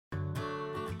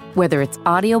Whether it's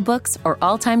audiobooks or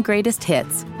all-time greatest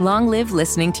hits, long live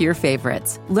listening to your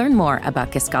favorites. Learn more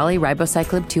about Kisqali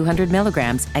Ribociclib 200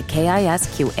 milligrams at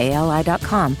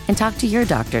KISQALI.com and talk to your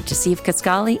doctor to see if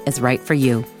Kisqali is right for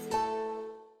you.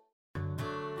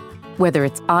 Whether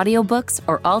it's audiobooks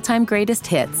or all-time greatest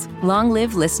hits, long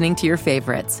live listening to your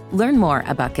favorites. Learn more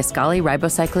about Kisqali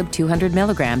Ribociclib 200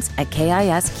 milligrams at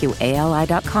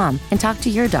KISQALI.com and talk to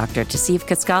your doctor to see if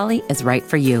Kisqali is right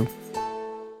for you.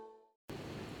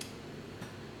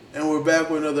 And we're back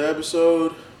with another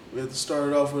episode. We have to start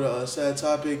it off with a sad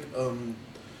topic.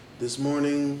 This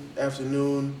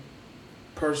afternoon,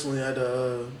 personally,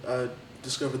 I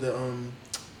discovered that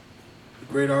the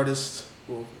great artist,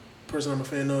 person I'm a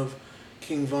fan of,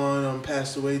 King Von,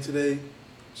 passed away today.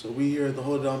 So we here at the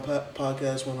Hold It Down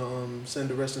podcast want to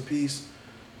send a rest in peace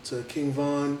to King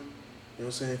Von. You know what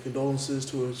I'm saying? Condolences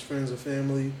to his friends and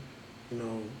family. You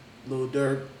know, Lil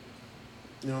Durk.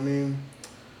 You know what I mean?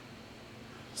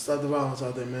 Stop the violence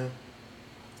out there, man.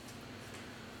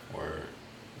 Word.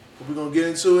 But we're going to get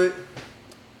into it.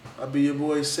 I'll be your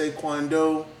boy, Saquon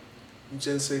Doe,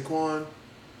 Jen Saquon.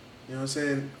 You know what I'm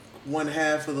saying? One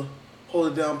half of the Hold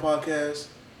It Down podcast.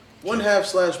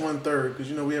 1/2/1/3, because,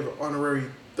 you know, we have an honorary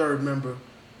third member.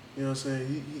 You know what I'm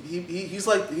saying? He's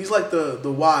like the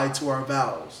Y to our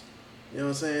vowels. You know what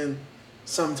I'm saying?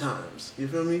 Sometimes. You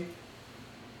feel me?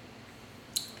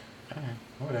 Alright,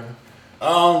 whatever.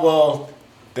 Well,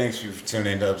 thanks for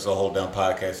tuning in to episode Hold Down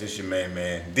Podcast. It's your main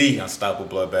man, the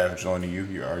Unstoppable Bloodbath, joining you.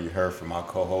 You already heard from my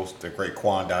co-host, the great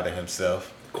Quan Dada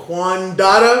himself. Quan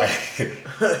Dada?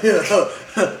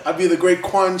 I'd be the great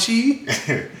Quan Chi.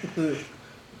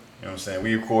 You know what I'm saying?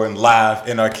 We recording live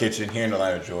in our kitchen here in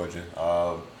Atlanta, Georgia.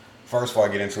 First, before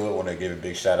I get into it, I want to give a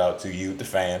big shout out to you, the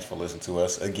fans, for listening to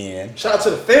us again. Shout out to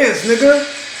the fans, nigga.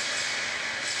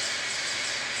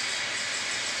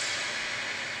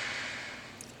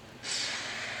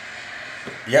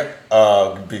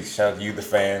 Yep. Big shout out to you, the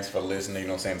fans, for listening. You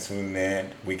know what I'm saying? Tuning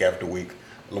in week after week.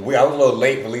 I was a little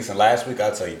late releasing last week.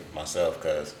 I'll tell you myself,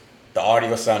 because the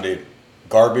audio sounded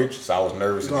garbage, so I was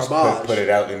nervous to just put it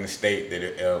out in the state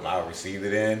that I received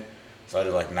it in. So I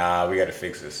was like, nah, we got to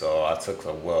fix it. So I took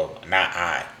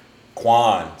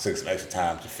Quan took some extra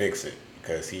time to fix it,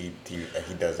 because he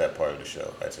does that part of the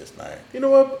show. That's his thing. You know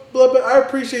what, Blood? I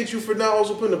appreciate you for not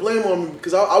also putting the blame on me,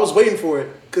 because I was waiting for it.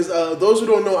 Because those who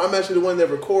don't know, I'm actually the one that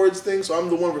records things, so I'm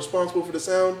the one responsible for the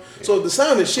sound. Yeah. So if the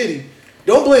sound is shitty,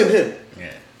 don't blame him.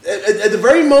 Yeah. At the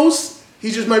very most, he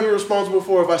just might be responsible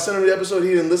for if I sent him the episode, he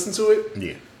didn't listen to it.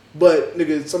 Yeah. But,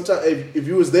 nigga, sometimes if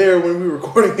you was there when we were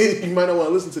recording it, you might not want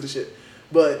to listen to the shit.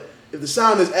 But if the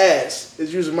sound is ass,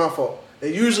 it's usually my fault.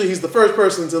 And usually he's the first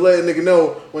person to let a nigga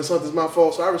know when something's my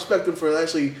fault. So I respect him for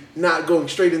actually not going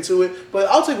straight into it. But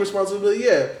I'll take responsibility.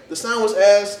 Yeah, the sound was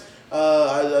ass.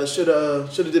 I should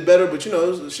have did better. But, you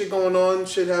know, there's shit going on.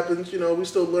 Shit happens. You know, we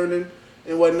still learning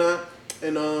and whatnot.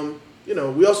 And, you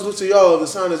know, we also look to y'all. If the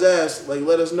sound is ass, like,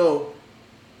 let us know.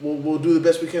 We'll do the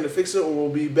best we can to fix it, or we'll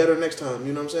be better next time.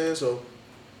 You know what I'm saying? So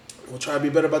we'll try to be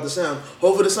better about the sound.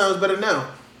 Hopefully the sound is better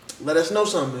now. Let us know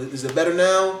something. Is it better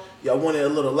now? Y'all want it a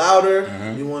little louder?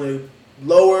 Mm-hmm. You want it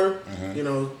lower? Mm-hmm. You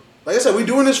know, like I said, we're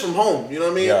doing this from home. You know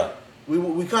what I mean? Yeah.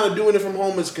 We kind of doing it from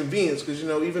home as convenience, because, you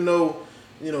know, even though,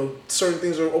 you know, certain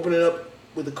things are opening up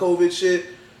with the COVID shit,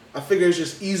 I figure it's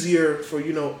just easier for,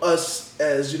 you know, us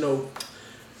as, you know,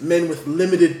 men with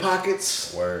limited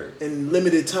pockets. Word. And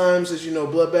limited times, as you know,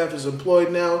 Bloodbath is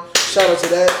employed now. Shout out to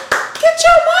that. Get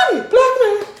your money, black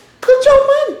man. Get your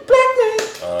money, black man.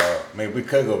 Maybe we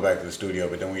could go back to the studio,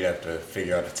 but then we'd have to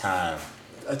figure out a time.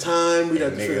 We'd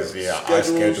have to figure out our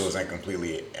schedules ain't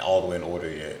completely all the way in order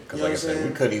yet. Because like I said,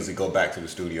 we could easily go back to the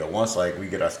studio. Once like we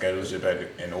get our schedules back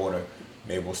in order,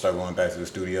 maybe we'll start going back to the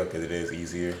studio, because it is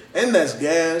easier. And that's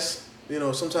gas. You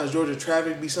know, sometimes Georgia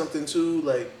traffic be something too,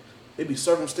 like, it be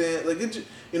circumstance, like it,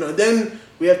 you know. Then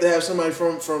we have to have somebody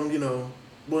from you know,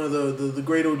 one of the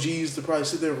great OGs to probably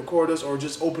sit there and record us, or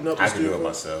just open up. I can do it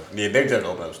myself. Yeah, they just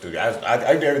open up the studio.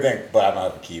 I do everything, but I don't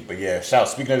have a key. But yeah,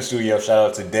 speaking of the studio, shout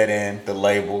out to Dead End, the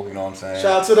label. You know what I'm saying?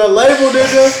 Shout out to the label,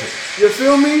 nigga. You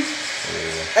feel me?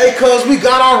 Yeah. Hey, cuz we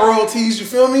got our royalties. You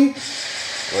feel me?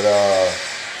 But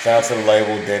shout out to the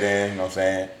label, Dead End. You know what I'm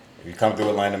saying? If you come through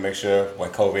Atlanta, make sure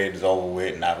when COVID is over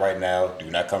with, not right now,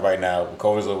 do not come right now. When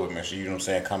COVID is over with, make sure, you know what I'm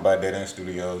saying, come by Dead End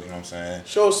Studios, you know what I'm saying?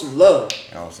 Show some love.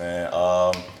 You know what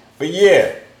I'm saying? But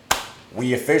yeah,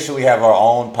 we officially have our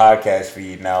own podcast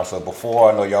feed now. So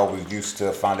before, I know y'all was used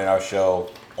to finding our show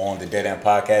on the Dead End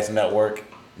Podcast Network.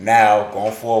 Now,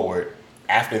 going forward,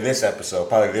 after this episode,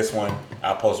 probably this one,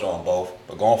 I'll post it on both.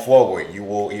 But going forward,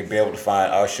 you'll be able to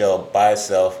find our show by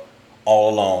itself,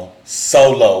 all alone,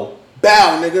 solo.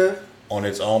 Bow, nigga. on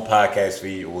its own podcast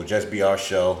feed. It will just be our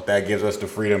show. That gives us the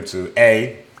freedom to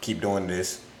A, keep doing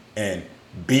this, and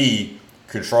B,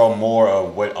 control more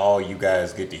of what all you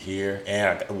guys get to hear.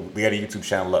 And we got a YouTube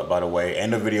channel up, by the way.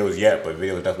 And no videos yet, but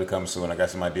videos definitely come soon. I got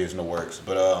some ideas in the works.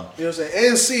 But you know what I'm saying?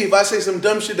 And see, if I say some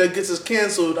dumb shit that gets us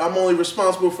canceled, I'm only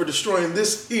responsible for destroying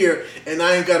this here, and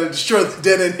I ain't got to destroy the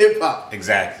Dead End Hip Hop.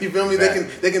 Exactly. You feel me? Exactly.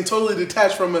 They can totally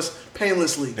detach from us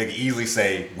painlessly. They can easily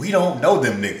say, we don't know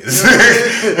them niggas.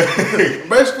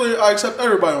 Basically, I accept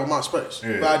everybody on my space.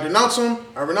 Yeah. But I denounce them,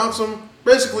 I renounce them.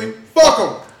 Basically, fuck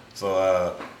them.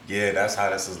 So, yeah, that's how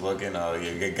this is looking.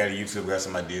 Yeah, got a YouTube, got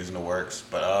some ideas in the works.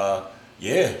 But,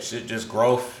 yeah, shit, just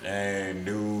growth and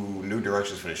new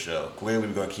directions for the show. Clearly,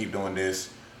 we're going to keep doing this,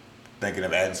 thinking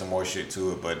of adding some more shit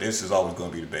to it. But this is always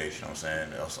going to be the base, you know what I'm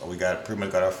saying? So we pretty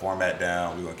much got our format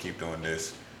down. We're going to keep doing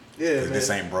this. Yeah, man. This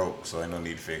ain't broke, so ain't no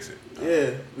need to fix it.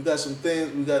 Yeah, we got some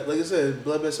things. We got, like I said,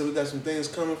 Bloodbath said we got some things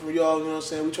coming from y'all. You know what I'm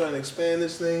saying? We trying to expand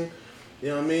this thing. You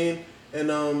know what I mean?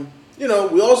 And you know,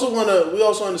 we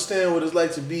also understand what it's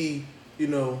like to be, you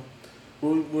know,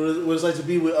 what it's like to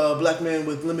be with a black man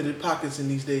with limited pockets in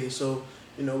these days. So,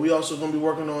 you know, we also gonna be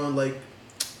working on, like,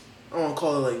 I don't want to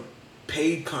call it like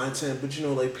paid content, but you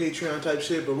know, like Patreon type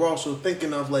shit. But we're also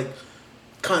thinking of like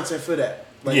content for that.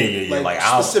 Like, yeah. Like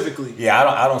specifically.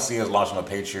 I don't see us launching a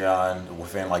Patreon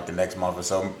within like the next month or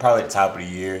so. Probably at the top of the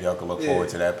year. Y'all can look forward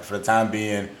to that. But for the time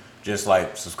being, just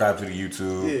like subscribe to the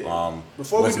YouTube. Yeah.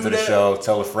 Before listen we do to the that, show.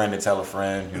 Tell a friend to tell a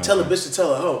friend. You know tell a bitch to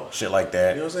tell a hoe. Shit like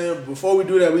that. You know what I'm saying? Before we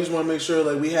do that, we just want to make sure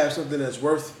like we have something that's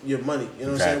worth your money. You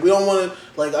know what I'm saying? Exactly. We don't want to,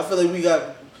 like, I feel like we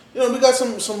got, you know, we got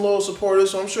some loyal supporters.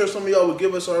 So I'm sure some of y'all would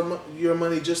give us your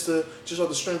money just off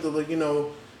the strength of, like, you know,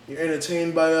 you're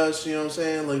entertained by us. You know what I'm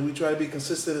saying? Like, we try to be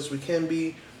consistent as we can be.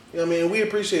 You know what I mean? We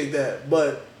appreciate that,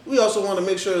 but we also want to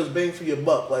make sure it's bang for your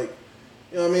buck. Like,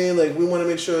 you know what I mean? Like, we want to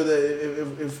make sure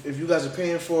that if you guys are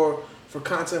paying for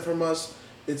content from us,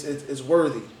 it's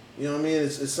worthy. You know what I mean?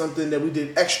 It's something that we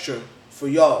did extra for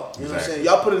y'all. You know what I'm saying?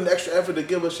 Y'all put in the extra effort to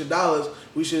give us your dollars.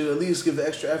 We should at least give the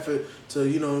extra effort to,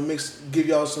 you know, give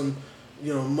y'all some,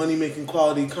 you know, money-making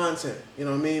quality content. You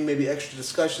know what I mean? Maybe extra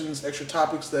discussions, extra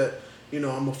topics that, you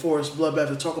know, I'm a forced Bloodbath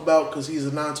to talk about because he's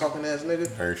a non-talking ass nigga.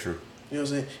 Very true. You know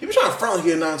what I'm saying? You be trying to front like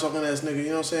you're a non-talking ass nigga. You know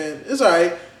what I'm saying? It's all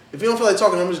right. If you don't feel like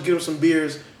talking, I'm just give him some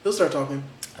beers. He'll start talking.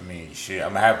 I mean, shit. I'm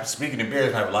gonna have, speaking of beers,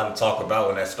 I'm gonna have a lot to talk about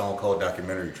when that Stone Cold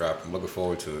documentary dropped. I'm looking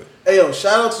forward to it. Hey yo,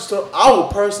 shout out to Stone. I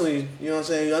would personally, you know what I'm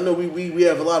saying. I know we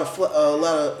have a lot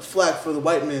of flack for the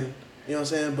white men. You know what I'm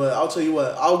saying. But I'll tell you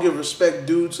what, I'll give respect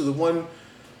due to the one.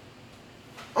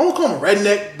 I won't call him a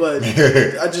redneck, but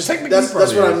I just that's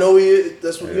what I know he is.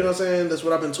 That's what you know what I'm saying. That's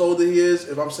what I've been told that he is.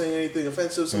 If I'm saying anything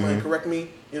offensive, somebody correct me. You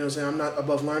know what I'm saying. I'm not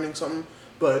above learning something,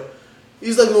 but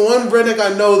he's like the one redneck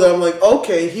I know that I'm like,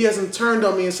 okay, he hasn't turned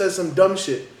on me and said some dumb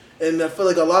shit. And I feel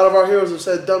like a lot of our heroes have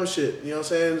said dumb shit. You know what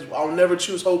I'm saying. I'll never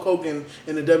choose Hulk Hogan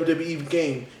in the WWE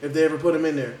game if they ever put him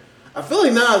in there. I feel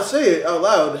like now I say it out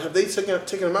loud. Have they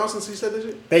taken him out since he said this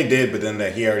shit? They did, but then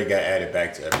he already got added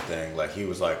back to everything. Like, he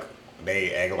was like,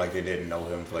 they acted like they didn't know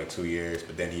him for like 2 years,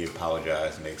 but then he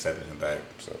apologized and they accepted him back.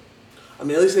 So, I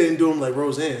mean, at least they didn't do him like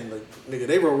Roseanne. Like, nigga,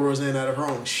 they wrote Roseanne out of her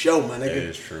own show, my nigga. that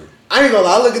is true. I ain't gonna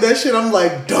lie, I look at that shit, I'm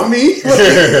like, dummy. Like,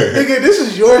 nigga, this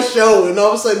is your show, and all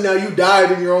of a sudden now you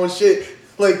died in your own shit.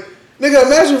 Like, nigga,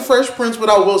 imagine Fresh Prince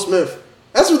without Will Smith.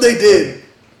 That's what they did.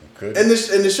 Could. And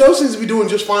the show seems to be doing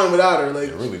just fine without her. Like,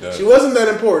 it really does. She wasn't that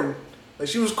important. Like,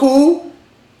 she was cool.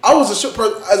 I was as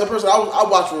a person, I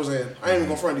watched Roseanne. I ain't even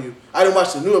gonna front to you. I didn't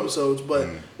watch the new episodes, but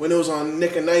when it was on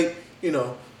Nick at Night, you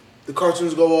know, the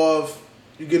cartoons go off.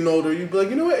 You getting older, you be like,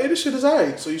 you know what, hey, this shit is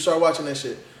alright. So you start watching that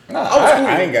shit. Nah,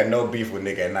 I ain't got no beef with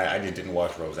Nick at Night. I just didn't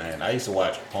watch Roseanne. I used to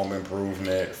watch Home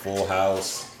Improvement, Full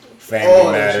House,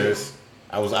 Family Matters.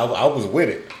 I was with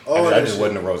it. I just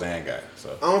wasn't a Roseanne guy.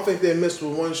 So I don't think they missed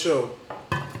with one show.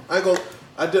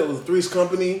 I did with Three's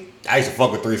Company. I used to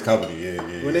fuck with Three's Company.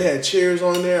 Yeah. When they had Cheers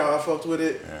on there, I fucked with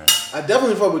it. Yeah. I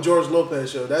definitely fucked with George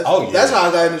Lopez show. That's how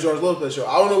I got into George Lopez show.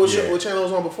 I don't know what channel it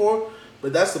was on before,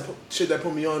 but that's the shit that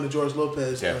put me on the George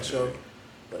Lopez show.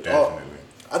 Like, Definitely.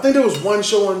 I think there was one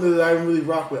show on there that I didn't really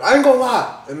rock with. I ain't gonna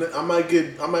lie, and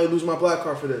I might lose my black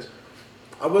card for this.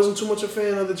 I wasn't too much a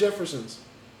fan of the Jeffersons.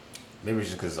 Maybe it's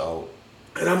just because it's old.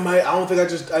 And I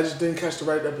just didn't catch the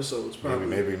right episodes. Probably.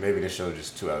 Maybe the show's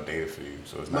just too outdated for you,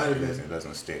 so it's not. It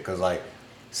doesn't stick. Cause like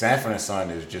Sanford and Son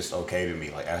is just okay to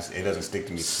me. Like it doesn't stick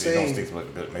to me. Same. It don't stick to me.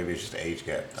 But maybe it's just the age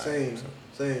gap.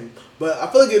 Same. But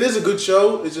I feel like it is a good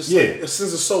show. It's just like,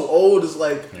 since it's so old, it's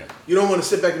like you don't want to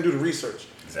sit back and do the research.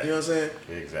 Exactly. You know what I'm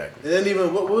saying? Exactly. And then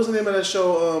even what was the name of that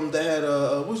show? That had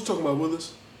what was you talking about,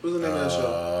 Willis? What was the name of that show?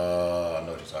 I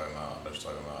know what you're talking about.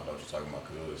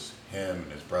 Because was him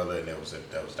and his brother, and that was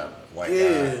that white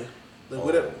guy. Like Oh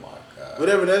whatever, my god.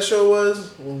 whatever that show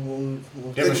was.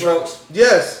 Different Strokes.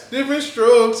 Yes, different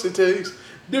strokes it takes.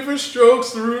 Different strokes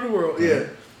through the world. Yeah,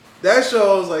 that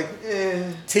show I was like,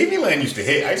 eh. TV Land used to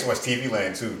hit. I used to watch TV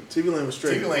Land too. TV Land was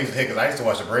straight. TV Land used to hit because I used to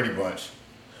watch the Brady Bunch.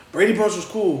 Brady Bunch was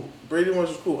cool. I ain't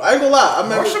gonna lie. I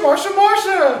remember. Marsha.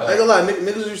 I ain't gonna lie.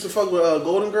 Niggas used to fuck with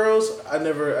Golden Girls. I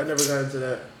never got into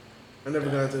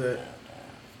that.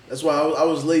 That's why I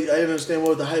was late. I didn't understand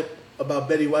what the hype about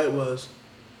Betty White was.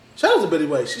 Shout out to Betty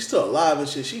White. She's still alive and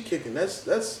shit. She kicking. That's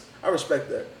I respect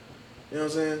that. You know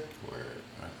what I'm saying? Word.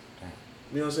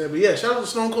 You know what I'm saying? But yeah, shout out to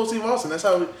Stone Cold Steve Austin. That's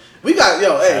how we got,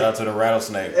 hey. Shout out to the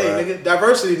Rattlesnake, Hey, bro. nigga,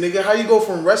 diversity, nigga. How you go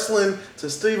from wrestling to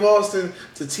Steve Austin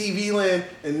to TV Land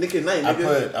and Nick at Night,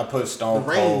 nigga? I put Stone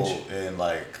The Cold range. in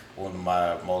like one of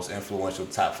my most influential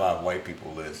top 5 white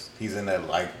people lists. He's in that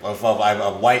like of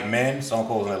white men. Stone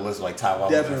Cold's in that list of like top 5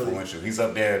 most Definitely. influential. He's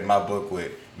up there in my book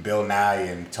with Bill Nye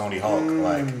and Tony Hawk.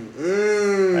 Like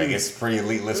it's a pretty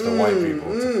elite list of white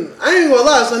people. I ain't gonna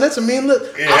lie, son. That's a mean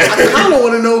look. Yeah. I kind of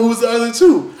want to know who's the other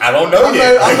two. I don't know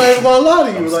yet. I'm not even gonna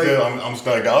lie to you. I'm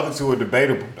still like the other two are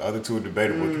debatable.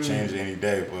 It could change any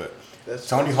day. But That's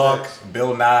Tony Hawk, facts.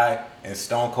 Bill Nye, and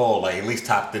Stone Cold, like at least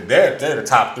top. They're the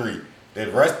top 3.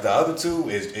 The other two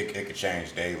it could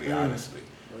change daily, honestly.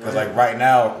 Because like right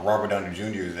now, Robert Downey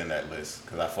Jr. is in that list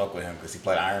because I fuck with him because he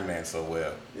played Iron Man so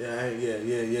well. Yeah.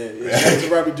 Shout out to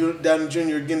Robert Downey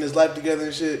Jr. getting his life together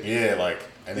and shit. Yeah, like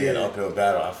and he had an uphill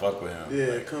battle. I fuck with him.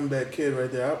 Yeah, like, comeback kid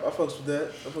right there. I fucks with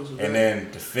that. And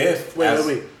then the 5th.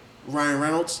 Wait. Ryan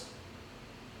Reynolds.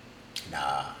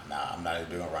 Nah, I'm not as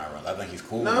big on Ryan Reynolds. I think he's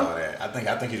cool No? and all that. I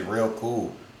think he's real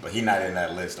cool, but he's not in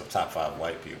that list of top 5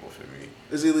 white people for me.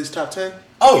 Is he at least top 10?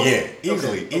 Oh yeah,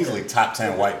 easily Okay. top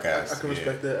 10 white guys. I can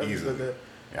respect that. Easily.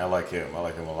 Yeah, I like him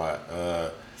a lot.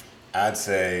 I'd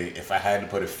say if I had to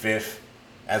put a 5th,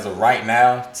 as of right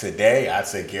now, today, I'd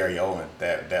say Gary Owen,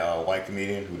 that white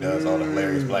comedian who does all the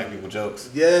hilarious black people jokes.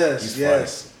 Yes. He's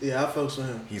funny. Yeah, I fucks with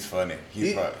him. He's funny.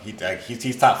 He's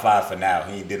top 5 for now.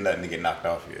 He did nothing to get knocked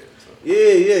off yet. So.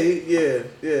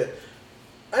 Yeah.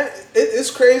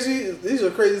 It's crazy. These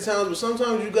are crazy times, but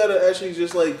sometimes you gotta actually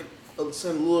just like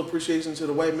send a little appreciation to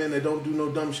the white men that don't do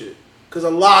no dumb shit. Cause a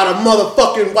lot of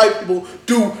motherfucking white people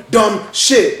do dumb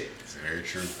shit. It's very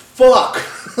true. Fuck.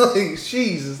 Like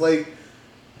Jesus. Like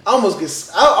I almost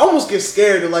get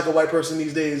scared of like a white person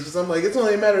these days because I'm like it's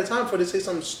only a matter of time for they say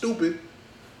something stupid.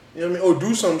 You know what I mean? Or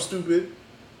do something stupid.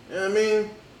 You know what I mean?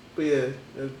 But yeah.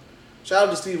 Shout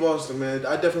out to Steve Austin, man.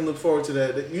 I definitely look forward to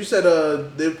that. You said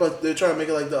they're trying to make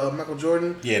it like the Michael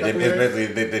Jordan. Yeah, documentary?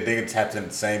 they tapped in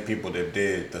the same people that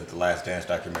did the Last Dance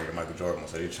documentary of Michael Jordan,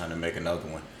 so they're trying to make another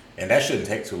one. And that shouldn't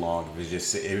take too long. It was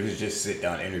just sit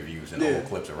down interviews and old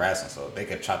clips of wrestling, so they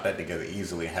could chop that together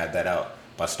easily and have that out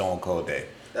by Stone Cold Day.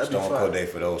 That'd be Stone fire. Cold Day,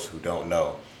 for those who don't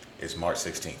know, is March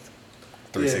 16th,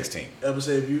 3/16. Yeah. I would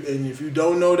say if you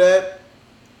don't know that,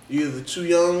 you're either too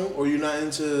young or you're not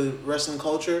into wrestling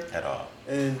culture At all.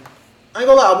 And I ain't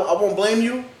gonna lie, I won't blame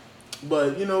you,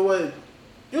 but you know what?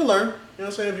 You'll learn. You know what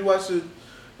I'm saying? If you watch it,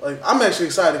 like I'm actually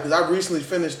excited because I recently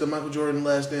finished the Michael Jordan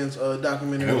Last Dance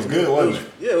documentary. And it was good, wasn't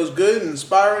it? Yeah, it was good and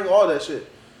inspiring, all that shit.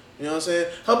 You know what I'm saying?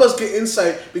 Help us get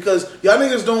insight because y'all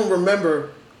niggas don't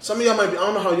remember. Some of y'all might be. I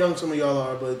don't know how young some of y'all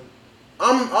are, but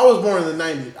I was born in the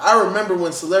 '90s. I remember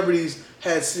when celebrities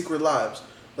had secret lives.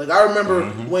 Like I remember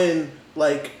when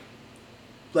like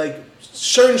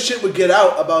certain shit would get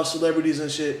out about celebrities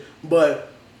and shit,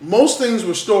 but most things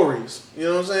were stories. You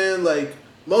know what I'm saying? Like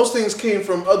most things came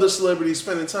from other celebrities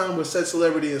spending time with said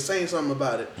celebrity and saying something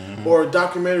about it, or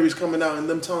documentaries coming out and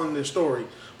them telling their story.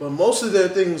 But most of their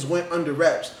things went under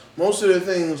wraps. Most of their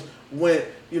things went,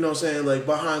 you know what I'm saying, like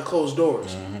behind closed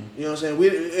doors. You know what I'm saying?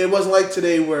 It wasn't like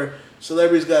today where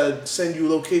celebrities gotta send you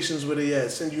locations where they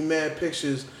at, send you mad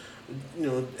pictures, you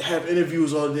know, have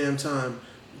interviews all the damn time,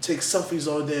 take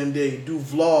selfies all damn day, do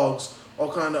vlogs,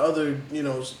 all kind of other, you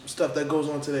know, stuff that goes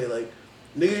on today. Like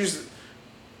niggas used to,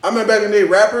 I remember back in the day,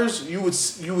 rappers, you would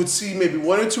see maybe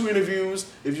 1 or 2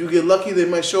 interviews. If you get lucky, they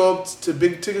might show up to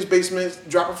Big Ticket's basement,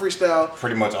 drop a freestyle.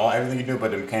 Pretty much everything you do,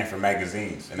 but them came from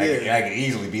magazines, and that could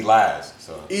easily be lies.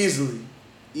 So Easily.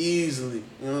 You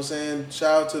know what I'm saying?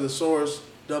 Shout out to The Source,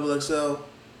 Double XL. You know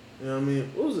what I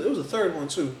mean? It was a third one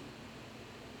too.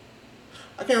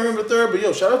 I can't remember the third, but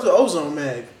yo, shout out to Ozone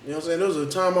Mag. You know what I'm saying? There was a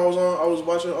time I was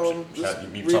watching you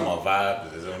talking about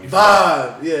Vibe? Is it only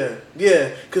Vibe,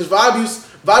 yeah. Cause Vibe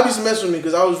used to mess with me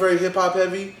because I was very hip hop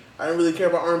heavy. I didn't really care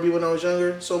about R&B when I was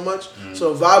younger so much.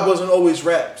 So Vibe wasn't always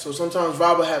rap. So sometimes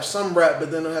Vibe would have some rap, but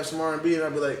then they'll have some R&B, and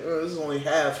I'd be like, this is only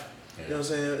half You know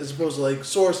what I'm saying? As opposed to like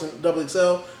Source and Double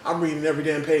XL, I'm reading every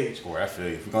damn page. Boy, I feel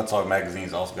you. If we're gonna talk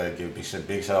magazines, also gotta give a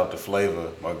big shout out to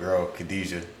Flavor, my girl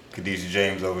Khadijah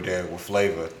James over there with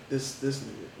Flavor. This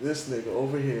nigga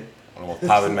over here. One of the most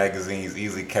popular magazines,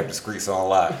 easily kept the streets on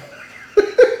lock.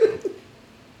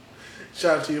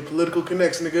 Shout out to your political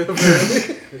connects, nigga.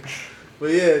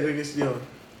 But yeah, niggas,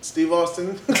 Steve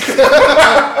Austin.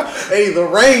 Hey, the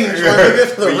range, my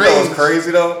nigga. The range. You know what's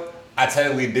crazy though? I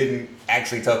technically didn't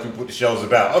actually tell people what the show's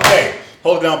about. Okay,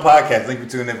 Hold It Down Podcast. Thank you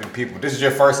for tuning in, people. This is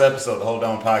your first episode of the Hold It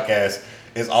Down Podcast.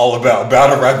 It's all about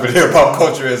battle rap and hip hop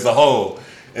culture as a whole.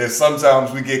 And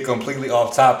sometimes we get completely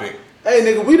off topic. Hey,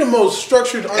 nigga, we the most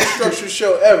structured, unstructured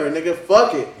show ever, nigga.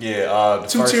 Fuck it. Yeah.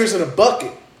 Two tears in a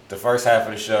bucket. The first half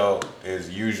of the show is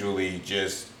usually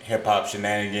just hip hop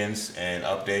shenanigans and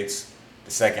updates.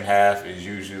 The second half is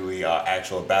usually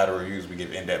actual battle reviews. We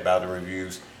give in-depth battle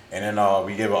reviews. And then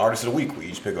we give an artist of the week. We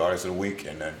each pick an artist of the week,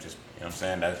 and then just, you know what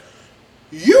I'm saying?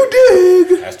 You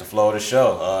dig? That's the flow of the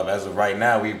show. As of right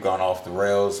now, we've gone off the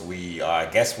rails. We,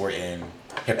 I guess we're in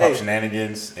hip-hop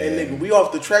shenanigans. And nigga, we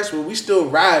off the tracks, but we still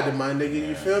riding, my nigga.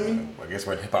 You feel me? I guess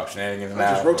we're in hip-hop shenanigans now.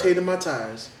 I'm just rotating my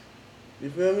tires. You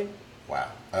feel me? Wow.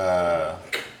 Yeah.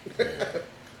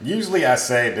 Usually I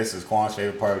say this is Quan's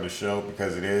favorite part of the show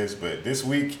because it is, but this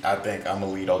week I think I'm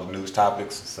gonna lead all the news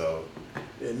topics. So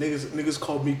yeah, niggas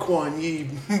called me Quan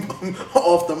Yi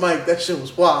off the mic. That shit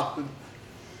was wild.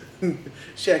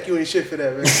 Shaq, you ain't shit for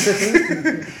that,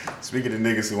 man. Speaking of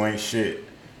niggas who ain't shit,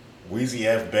 Weezy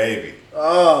F Baby.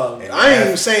 Oh, I ain't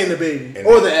even saying the baby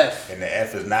or the F. And the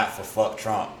F is not for fuck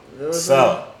Trump.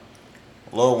 So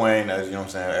Lil Wayne, as you know what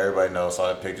I'm saying, everybody knows,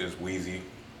 saw the pictures. Weezy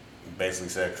basically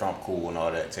said Trump cool and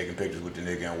all that, taking pictures with the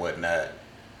nigga and whatnot.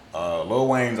 Lil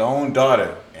Wayne's own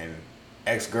daughter and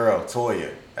ex-girl,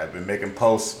 Toya, have been making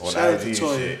posts on IG and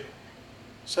shit.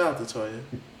 Shout out to Toya.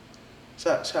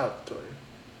 Shout out to Toya.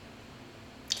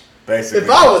 Basically, if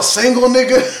I was single,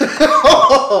 nigga,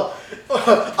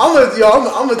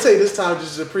 I'm gonna take this time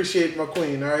just to appreciate my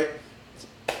queen, alright?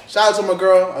 Shout out to my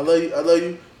girl. I love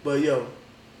you. But yo,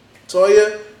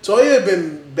 Toya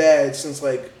been bad since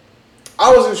like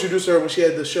I was introduced to her when she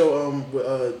had the show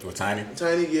with Tiny,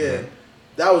 yeah. Mm-hmm.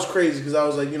 That was crazy because I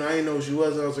was like, I didn't know who she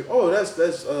was, and I was like, oh, that's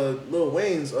Lil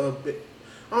Wayne's I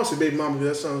don't say baby mama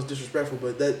because that sounds disrespectful,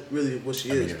 but that really what she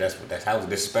is. Mean, that's how it's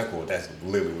disrespectful. That's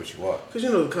literally what you are. Because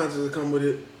the content that come with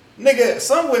it. Nigga,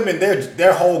 some women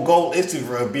their whole goal is to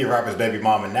be a rapper's baby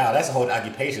mama. Now that's a whole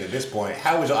occupation at this point.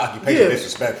 How is your occupation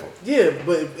disrespectful? Yeah,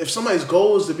 but if somebody's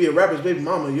goal is to be a rapper's baby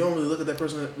mama, you don't really look at that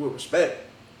person with respect.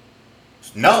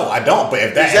 No, I don't. But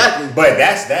if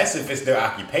that's if it's their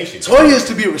occupation. Toya is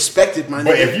to be respected, my nigga.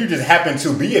 But if you just happen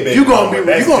to be a baby mama, you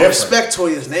gonna respect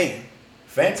Toya's name.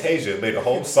 Fantasia made a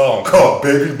whole song called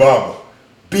Baby Mama.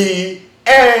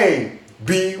 B-A-B-Y-M-A-M-A.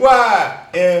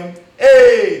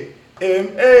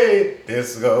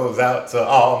 This goes out to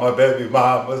all my baby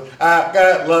mamas. I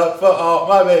got love for all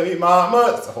my baby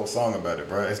mamas. It's a whole song about it,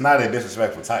 bro. It's not a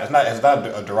disrespectful title. It's not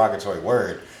a derogatory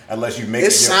word. Unless you make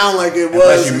it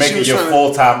unless you make it your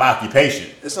full-time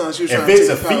occupation. It sounds like if it's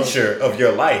a feature of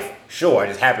your life, sure, I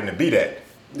just happen to be that.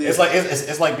 Yeah. It's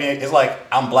like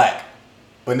I'm black,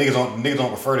 but niggas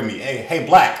don't refer to me. Hey,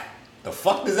 black. The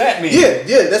fuck does that mean? Yeah,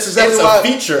 that's exactly why. It's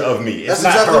a feature of me. It's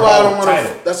not her whole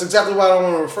title. That's exactly why I don't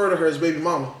want to refer to her as baby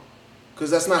mama, because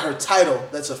that's not her title.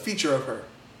 That's a feature of her.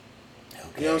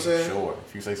 Okay, you know what I'm saying? Sure,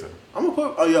 if you say so. I'm gonna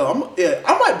put. I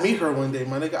might meet her one day,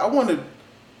 my nigga. I want to.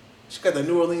 She got the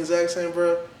New Orleans accent,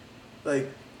 bro. Like,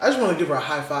 I just want to give her a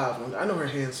high five. I know her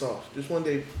hand's soft. Just one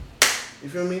day, you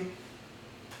feel me?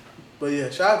 But yeah,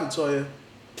 shout out to Toya.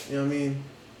 You know what I mean?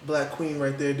 Black queen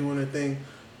right there doing her thing.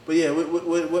 But yeah,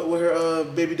 with her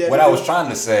baby daddy. What I was trying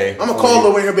to say. I'm gonna call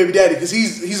Lil Wayne her baby daddy because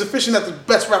he's officially not the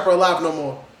best rapper alive no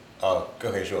more. Oh,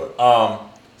 okay, sure.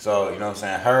 So you know what I'm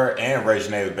saying? Her and Ray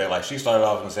Janae was bad. Like she started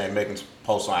off and saying making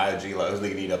posts on IG like this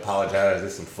nigga need to apologize.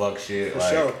 This some fuck shit. For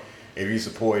like, sure. If you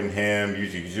supporting him, you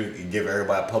give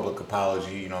everybody a public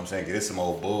apology. You know what I'm saying? Cause this some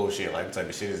old bullshit. Like what type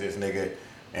of shit is this nigga?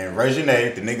 And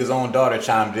Reginae, the nigga's own daughter,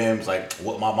 chimed in. Was like,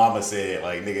 what my mama said.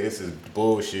 Like, nigga, this is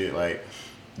bullshit. Like,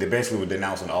 they basically were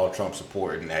denouncing all Trump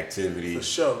support and activity. For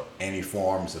sure. Any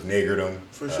forms of niggerdom.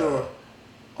 For sure.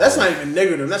 That's not even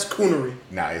niggerdom. That's coonery.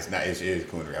 Nah, it's not. It is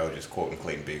coonery. I was just quoting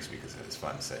Clayton Bigsby because it's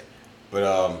fun to say. But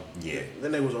yeah.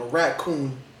 That nigga was a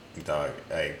raccoon. Dog,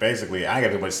 like basically, I ain't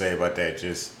got too much to say about that.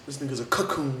 Just this nigga's a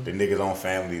cocoon. The nigga's own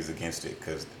family is against it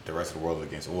because the rest of the world is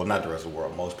against it. Well, not the rest of the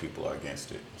world. Most people are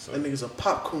against it. So that nigga's a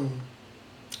popcoon.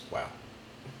 Wow.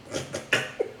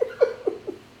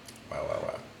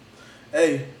 Wow.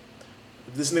 Hey,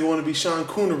 if this nigga want to be Sean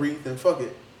Coonery, then fuck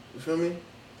it. You feel me?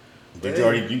 Did you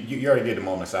already you already did the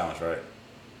moment of silence, right?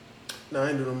 No, I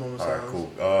ain't doing no moment of All right, silence.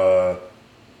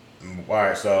 cool. All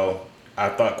right, so I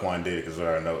thought Quan did it because of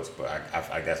our notes, but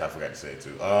I guess I forgot to say it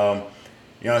too.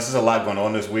 There's a lot going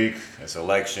on this week. It's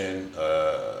election,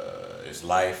 it's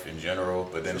life in general,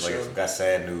 but then For sure. we got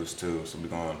sad news too. So we're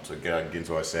going to get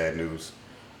into our sad news.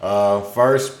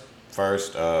 First,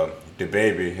 the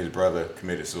baby, his brother,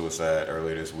 committed suicide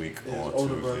earlier this week on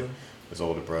Tuesday. His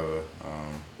older brother.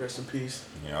 Rest in peace.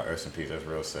 Rest in peace. That's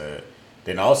real sad.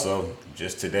 Then also,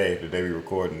 just today, the day we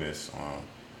recording this,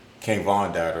 King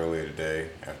Von died earlier today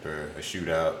after a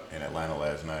shootout in Atlanta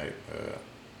last night.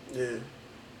 Yeah.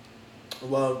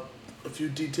 Well, a few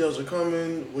details are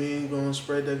coming. We ain't gonna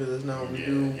spread that because that's not what we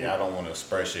do. Yeah, I don't want to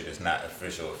spread shit that's not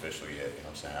official yet. You know what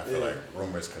I'm saying? I feel like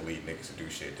rumors can lead niggas to do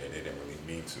shit that they didn't really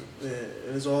mean to. Yeah,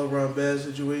 and it's all around bad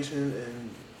situation. And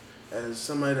as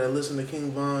somebody that listened to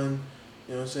King Von,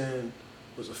 you know what I'm saying,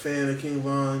 was a fan of King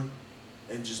Von,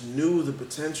 and just knew the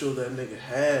potential that nigga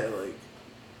had.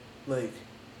 Like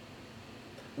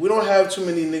we don't have too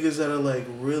many niggas that are like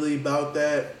really about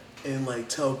that and like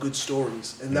tell good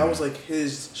stories, and that was like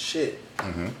his shit.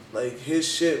 Like his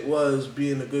shit was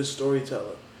being a good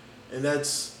storyteller, and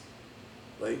that's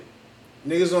like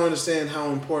niggas don't understand how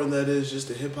important that is just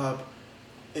to hip hop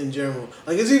in general.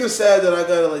 Like it's even sad that I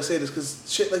gotta like say this because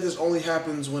shit like this only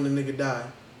happens when a nigga die.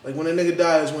 Like when a nigga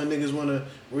dies, when niggas wanna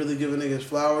really give a nigga his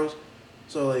flowers.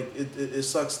 So like it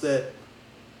sucks that.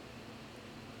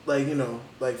 Like,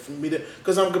 like for me to,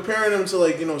 because I'm comparing him to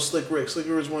like, Slick Rick. Slick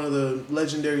Rick is one of the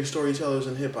legendary storytellers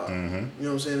in hip hop. You know what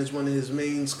I'm saying? It's one of his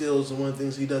main skills and one of the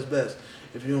things he does best.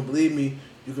 If you don't believe me,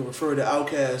 you can refer to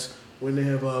Outkast when they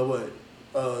have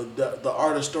the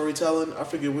art of storytelling. I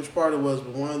forget which part it was,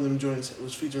 but one of them joints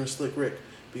was featuring Slick Rick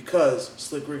because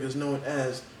Slick Rick is known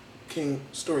as King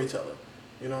Storyteller.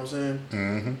 You know what I'm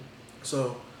saying?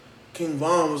 So King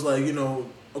Von was like,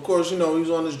 of course, he was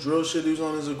on this drill shit, he was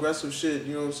on his aggressive shit,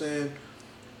 you know what I'm saying?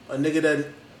 A nigga that,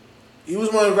 he was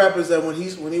one of the rappers that when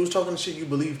he was talking shit, you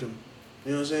believed him.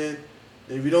 You know what I'm saying?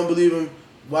 And if you don't believe him,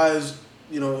 why is,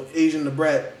 Asian the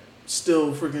Brat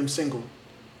still freaking single?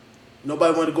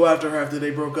 Nobody wanted to go after her after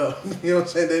they broke up. You know what I'm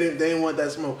saying? They didn't want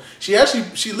that smoke. She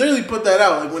literally put that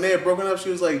out. Like when they had broken up, she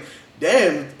was like,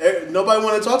 damn, nobody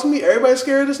want to talk to me? Everybody's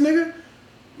scared of this nigga?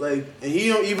 Like, and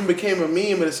he even became a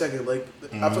meme in a second. Like,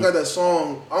 I forgot that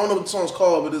song. I don't know what the song's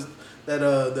called, but it's that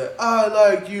I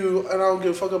like you and I don't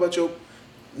give a fuck about your.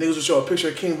 Niggas would show a picture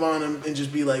of King Von and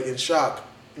just be like in shock.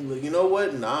 And be like, you know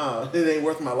what? Nah, it ain't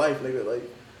worth my life, nigga. Like,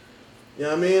 you know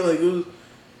what I mean? Like, it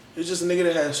was just a nigga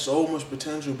that had so much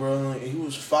potential, bro. Like, he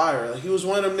was fire. Like, he was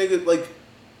one of them niggas. Like,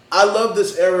 I love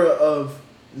this era of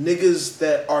niggas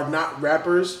that are not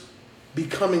rappers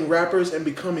becoming rappers and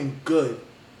becoming good.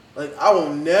 Like I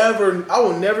will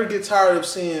never get tired of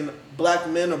seeing black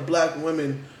men or black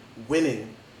women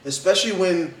winning, especially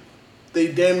when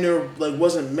they damn near like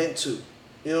wasn't meant to.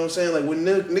 You know what I'm saying? Like when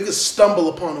niggas stumble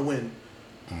upon a win.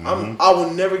 I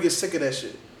will never get sick of that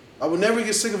shit. I will never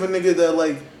get sick of a nigga that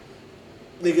like,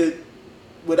 nigga,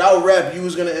 without rap you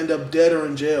was gonna end up dead or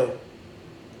in jail,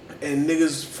 and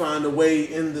niggas find a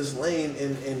way in this lane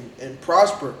and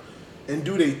prosper, and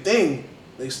do their thing.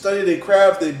 They study their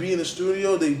craft, they be in the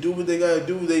studio, they do what they gotta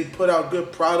do, they put out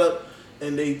good product,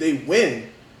 and they win.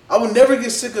 I would never get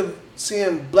sick of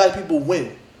seeing black people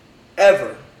win.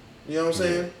 Ever. You know what I'm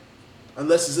saying?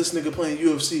 Unless it's this nigga playing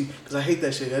UFC, because I hate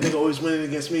that shit. That nigga always winning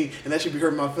against me, and that should be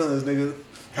hurting my feelings, nigga.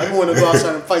 I don't want to go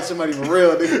outside and fight somebody for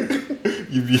real, nigga.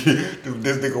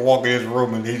 This nigga walk in his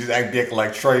room and he just acting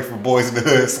like Trey from Boys in the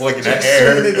Hood, slinging the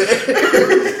air.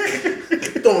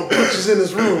 Throwing punches in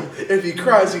his room. If he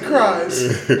cries, he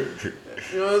cries. You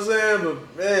know what I'm saying?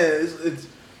 But man,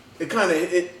 it kind of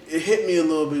it hit me a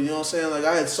little bit. You know what I'm saying? Like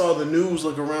I had saw the news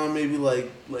like around maybe like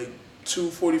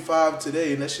 2:45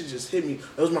 today, and that shit just hit me.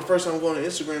 That was my first time going to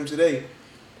Instagram today,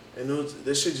 and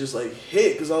that shit just like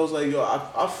hit because I was like, yo,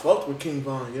 I fucked with King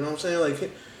Von. You know what I'm saying?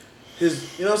 Like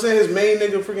his, you know what I'm saying? His main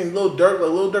nigga freaking Lil Durk.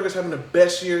 Like Lil Durk is having the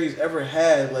best year he's ever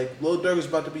had. Like Lil Durk is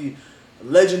about to be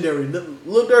legendary.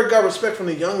 Lil Durk got respect from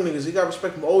the young niggas. He got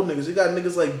respect from old niggas. He got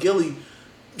niggas like Gilly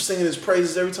singing his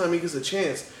praises every time he gets a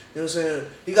chance. You know what I'm saying?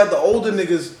 He got the older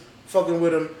niggas fucking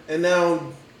with him, and now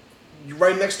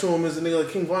right next to him is a nigga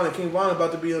like King Von. And King Von was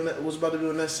about to be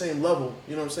on that same level.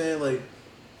 You know what I'm saying? Like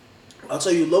I'll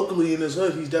tell you, locally in his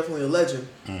hood, he's definitely a legend.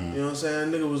 You know what I'm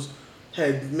saying? Nigga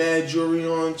had mad jewelry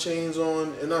on, chains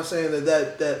on, and not saying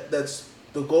that's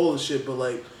the goal of shit, but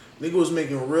like nigga was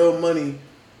making real money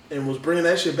and was bringing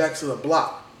that shit back to the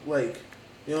block. Like,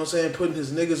 you know what I'm saying? Putting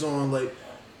his niggas on, like,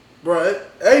 bro,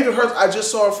 it even hurts. I just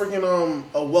saw a freaking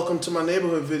a Welcome to My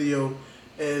Neighborhood video,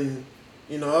 and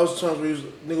You know, that was times where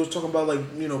niggas was talking about, like,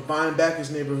 you know, buying back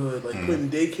his neighborhood, like putting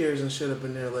daycares and shit up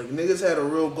in there. Like, niggas had a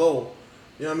real goal.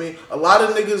 You know what I mean? A lot of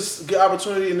niggas get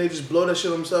opportunity and they just blow that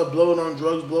shit on themselves, blow it on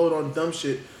drugs, blow it on dumb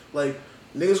shit. Like,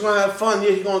 niggas gonna have fun. Yeah,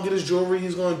 he gonna get his jewelry,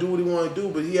 he's gonna do what he wanna do,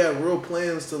 but he had real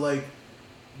plans to, like,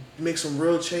 make some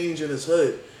real change in his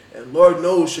hood. And Lord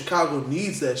knows Chicago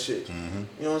needs that shit. You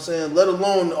know what I'm saying? Let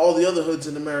alone all the other hoods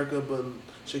in America, but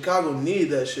Chicago need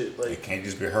that shit. Like, it can't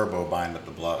just be Herbo buying up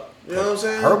the block. You know what I'm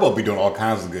saying? Herbo be doing all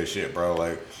kinds of good shit, bro.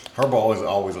 Like, Herbo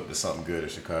always up to something good in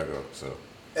Chicago. So.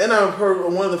 And I've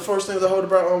heard one of the first things I heard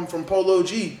about from Polo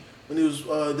G when he was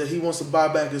that he wants to buy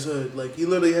back his hood. Like, he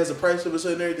literally has the price of his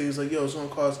hood and everything. He's like, yo, it's gonna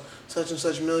cost such and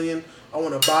such million. I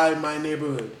want to buy my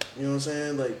neighborhood. You know what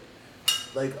I'm saying? Like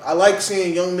I like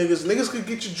seeing young niggas. Niggas could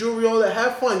get your jewelry, all that.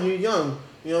 Have fun. You're young.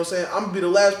 You know what I'm saying? I'm gonna be the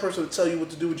last person to tell you what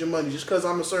to do with your money just because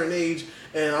I'm a certain age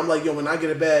and I'm like, yo, when I get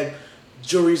a bag,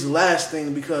 jewelry's the last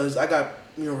thing because I got,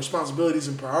 you know, responsibilities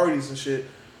and priorities and shit.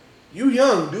 You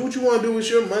young, do what you want to do with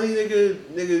your money,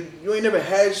 nigga. You ain't never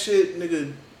had shit,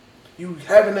 nigga. You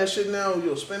having that shit now,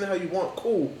 you'll spend it how you want,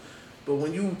 cool. But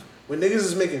when niggas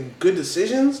is making good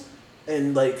decisions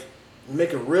and, like,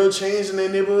 making real change in their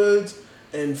neighborhoods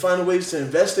and finding ways to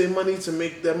invest their money to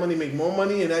make that money make more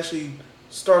money and actually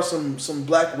start some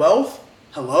black wealth.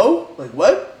 Like,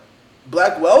 what?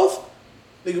 Black wealth?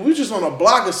 Nigga, we was just on a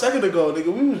block a second ago,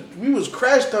 nigga. We was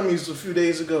crash dummies a few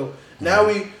days ago. Now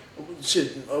a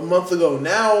month ago.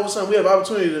 Now all of a sudden we have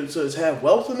opportunity to have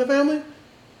wealth in the family. You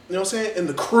know what I'm saying? And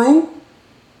the crew.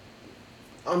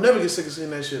 I'll never get sick of seeing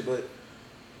that shit, but,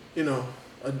 you know,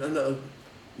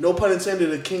 no pun intended,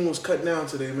 the king was cut down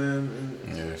today, man.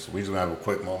 Yeah, so we just gonna have a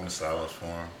quick moment of silence for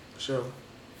him. Sure.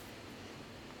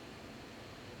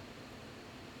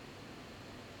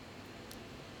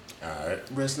 Alright.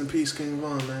 Rest in peace, King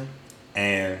Von, man.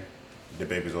 And the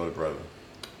baby's older brother.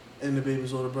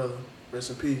 Rest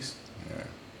in peace. Yeah.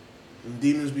 And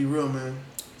demons be real, man.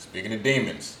 Speaking of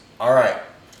demons. Alright.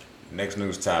 Next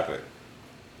news topic.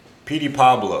 Petey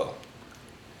Pablo.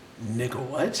 Nigga,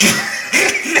 what?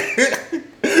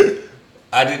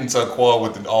 I didn't tell Qual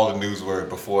with all the news word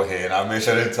beforehand. I made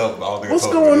sure I didn't tell all the What's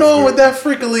going on with that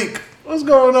freak leak? What's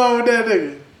going on with that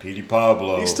nigga? Petey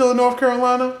Pablo. He's still in North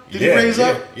Carolina? Did he raise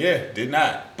up? Yeah, did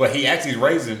not. But he actually is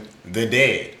raising the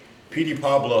dead. Petey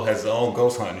Pablo has his own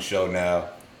ghost hunting show now.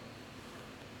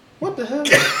 What the hell?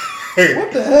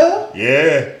 What the hell?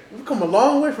 Yeah. We've come a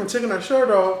long way from taking our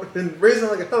shirt off and raising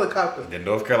like a helicopter. The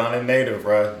North Carolina native,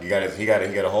 bro. He got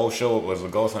a whole show. It was a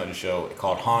ghost hunting show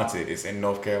called Haunted. It's in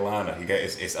North Carolina.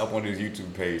 It's up on his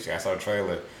YouTube page. I saw a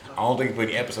trailer. I don't think he put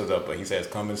any episodes up, but he said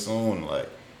it's coming soon. Like,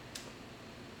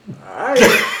 alright.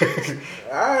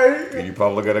 You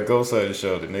probably got a ghost hunting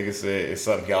show. The nigga said it's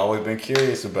something he always been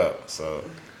curious about. So,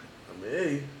 I mean,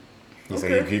 hey. He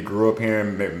said he grew up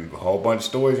hearing a whole bunch of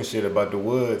stories and shit about the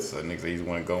woods. So niggas said he's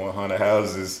want to go in haunted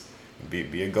houses and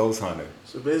be a ghost hunter.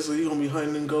 So basically, he's gonna be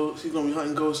hunting ghosts. He's gonna be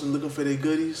hunting ghosts and looking for their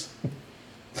goodies.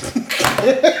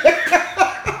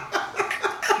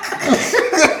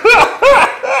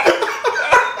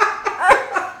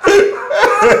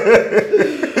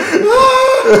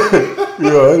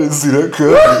 Yo, I didn't see that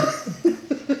coming.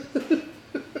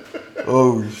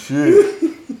 Oh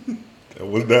shit! I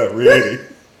was not ready.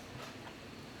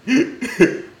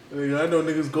 I know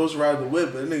niggas ghost ride the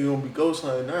whip, but that nigga gonna be ghost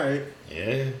hunting, alright.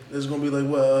 Yeah. It's gonna be like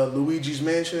what, Luigi's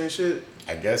Mansion and shit?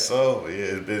 I guess so.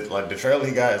 Yeah, it's like the trailer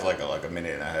he got is like a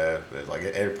minute and a half. It's like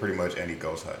pretty much any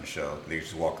ghost hunting show. They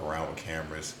just walk around with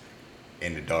cameras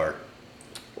in the dark.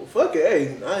 Well, fuck it. Hey,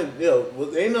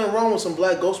 ain't nothing wrong with some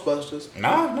black Ghostbusters.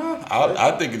 Nah.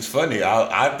 I think it's funny.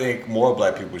 I think more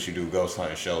black people should do ghost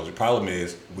hunting shows. The problem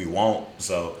is we won't.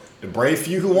 So the brave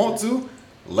few who want to,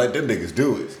 let them niggas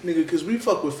do it. Nigga, because we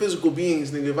fuck with physical beings,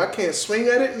 nigga. If I can't swing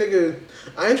at it, nigga,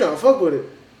 I ain't trying to fuck with it.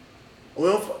 We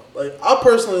don't like, I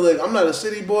personally, like, I'm not a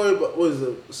city boy, but what is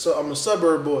it? So I'm a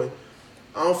suburb boy.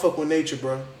 I don't fuck with nature,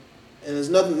 bro. And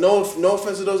there's nothing, no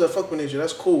offense to those that fuck with nature.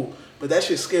 That's cool. But that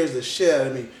shit scares the shit out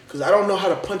of me. Because I don't know how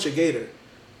to punch a gator.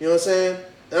 You know what I'm saying?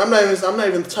 And I'm not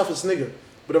even the toughest nigga.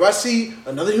 But if I see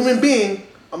another human being,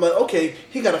 I'm like, okay,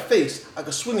 he got a face. I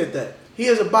can swing at that. He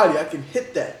has a body. I can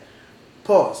hit that.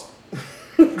 Pause.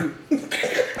 Fuck.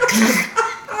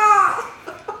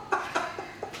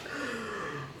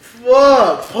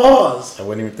 Pause. I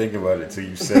wasn't even thinking about it until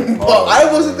you said pause.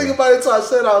 I wasn't thinking about it until I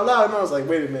said it out loud, and I was like,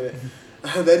 wait a minute.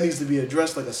 That needs to be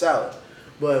addressed like a salad.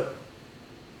 But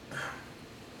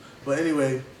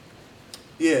anyway,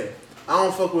 yeah. I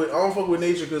don't fuck with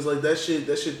nature because, like, that shit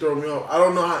throw me off. I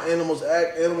don't know how animals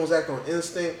act. Animals act on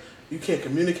instinct. You can't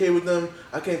communicate with them.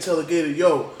 I can't tell a gator,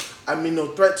 yo, I mean no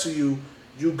threat to you.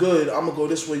 you good, I'm gonna go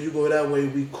this way, you go that way,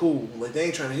 we cool. Like, they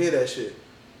ain't trying to hear that shit.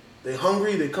 They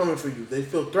hungry, they coming for you. They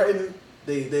feel threatened,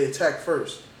 they attack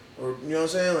first. Or, you know what I'm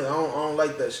saying? Like, I don't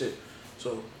like that shit.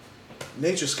 So,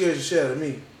 nature scares the shit out of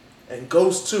me. And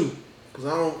ghosts too. Because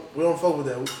we don't fuck with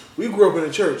that. We grew up in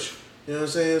a church. You know what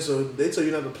I'm saying? So they tell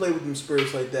you not to play with them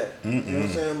spirits like that. You know what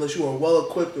I'm saying? Unless you are well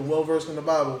equipped and well versed in the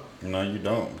Bible. No, you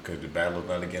don't, because the battle is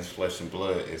not against flesh and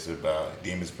blood. It's about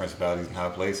demons, principalities, and high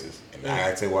places. And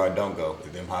I tell you where I don't go, to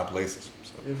them high places.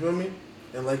 So. You feel me?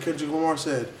 And like Kendrick Lamar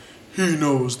said, he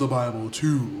knows the Bible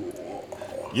too.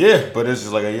 Yeah, but it's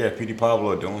just like, P.D.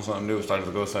 Pablo doing something new, starting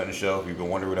to go something to show. You've been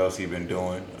wondering what else he's been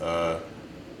doing.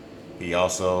 He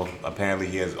also, apparently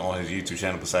he has on his YouTube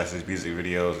channel, besides his music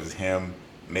videos, is him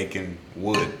making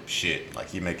wood shit. Like,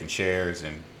 he making chairs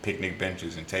and picnic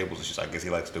benches and tables and shit. I guess he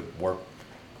likes to work,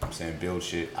 I'm saying, build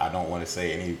shit. I don't want to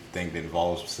say anything that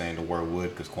involves saying the word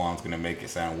wood, because Quan's going to make it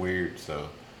sound weird, so.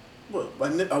 What?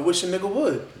 I wish a nigga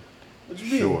would. What you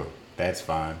mean? Sure, that's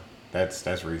fine.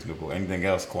 That's reasonable. Anything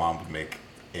else Quan would make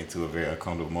into a very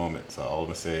uncomfortable moment. So all I'm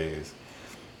going to say is,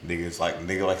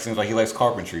 nigga seems like he likes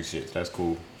carpentry shit. So that's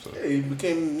cool. So. Yeah, he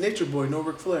became Nature Boy, no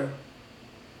Ric Flair.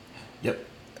 Yep.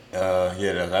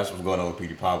 That's what's going on with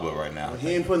P.D. Pablo right now. He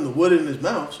ain't putting the wood in his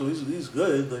mouth, so he's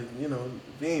good. Like, you know,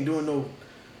 he ain't doing no,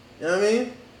 you know what I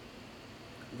mean?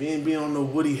 He ain't being on no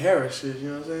Woody Harris shit, you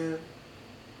know what I'm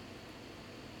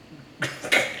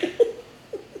saying?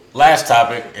 Last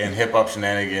topic in hip hop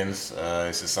shenanigans.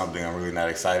 This is something I'm really not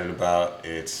excited about.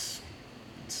 It's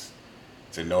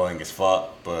annoying as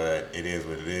fuck, but it is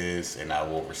what it is, and I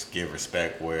will give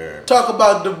respect where. Talk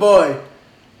about the boy.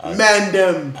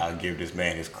 Mandem. I'll give this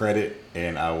man his credit,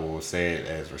 and I will say it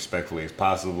as respectfully as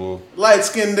possible. Light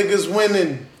skinned niggas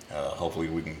winning. Hopefully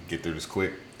we can get through this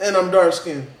quick. And I'm dark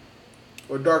skinned.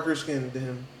 Or darker skinned than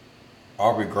him.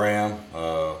 Aubrey Graham,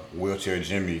 Wheelchair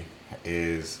Jimmy,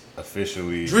 is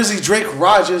officially Drizzy Drake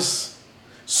Rogers,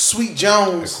 Sweet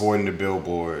Jones. According to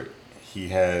Billboard, he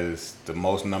has the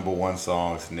most #1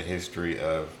 songs in the history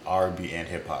of R&B and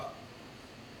hip hop.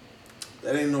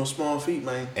 That ain't no small feat,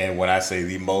 man. And when I say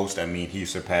the most, I mean he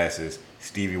surpasses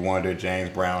Stevie Wonder, James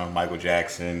Brown, Michael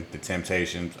Jackson, The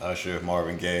Temptations, Usher,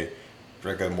 Marvin Gaye.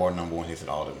 Drake has more #1 hits than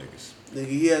all them niggas. Nigga,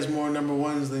 he has more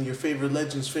 #1s than your favorite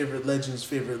legend's favorite legend's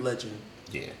favorite legend.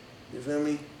 Yeah. You feel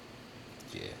me?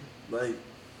 Yeah. Like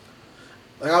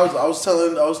I was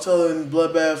telling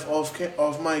Bloodbath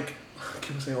off mic. I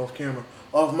keep saying off camera.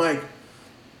 Off mic.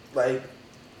 Like,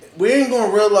 we ain't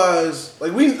gonna realize.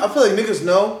 Like, I feel like niggas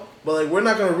know, but like we're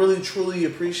not gonna really truly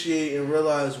appreciate and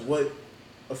realize what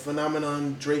a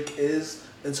phenomenon Drake is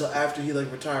until after he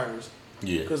like retires.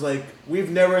 Yeah. Cause like we've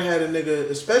never had a nigga,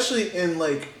 especially in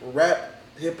like rap,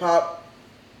 hip hop,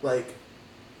 like.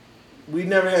 We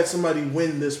never had somebody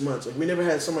win this much. Like, we never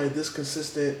had somebody this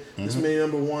consistent, this many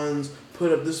 #1s,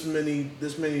 put up this many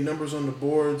numbers on the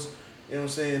boards. You know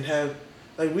what I'm saying?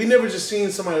 We never just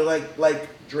seen somebody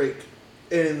like Drake.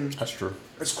 And that's true.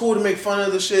 It's cool to make fun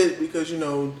of the shit because you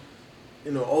know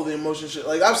all the emotion shit.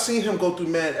 Like, I've seen him go through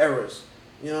mad eras.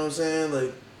 You know what I'm saying?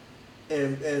 Like,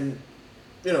 and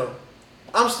you know,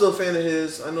 I'm still a fan of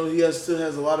his. I know he still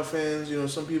has a lot of fans. You know,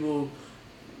 some people.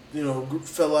 You know,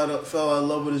 fell out of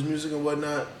love with his music and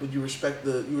whatnot, but you respect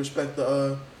the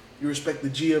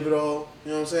G of it all.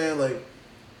 You know what I'm saying? Like,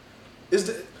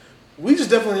 we just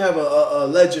definitely have a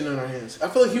legend on our hands. I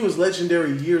feel like he was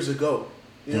legendary years ago.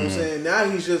 You know what I'm saying? Now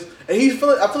he's just, and I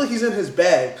feel like he's in his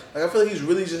bag. Like, I feel like he's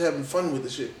really just having fun with the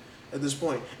shit at this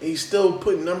point, and he's still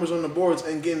putting numbers on the boards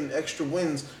and getting extra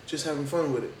wins, just having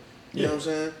fun with it. You know what I'm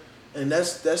saying? And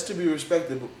that's to be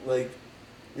respected. Like,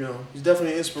 you know, he's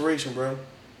definitely an inspiration, bro.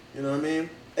 You know what I mean?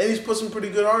 And he's put some pretty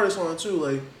good artists on too,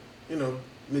 like, you know,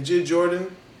 Majid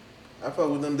Jordan. I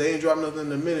fuck with them. They ain't dropped nothing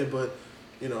in a minute, but,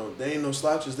 you know, they ain't no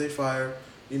slouches. They fire.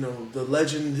 You know, the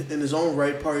legend in his own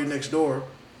right, Party Next Door.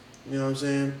 You know what I'm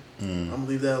saying? I'm gonna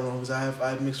leave that alone because I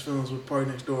have mixed feelings with Party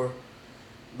Next Door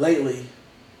lately.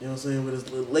 You know what I'm saying? With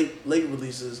his late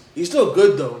releases, he's still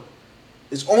good though.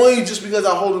 It's only just because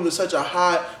I hold him to such a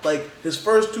high. Like, his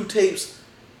first 2 tapes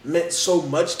meant so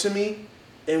much to me.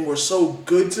 And were so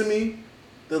good to me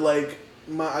that like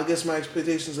I guess my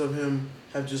expectations of him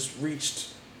have just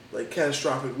reached like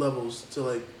catastrophic levels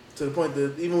to the point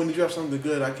that even when he drops something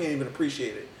good, I can't even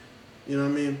appreciate it. You know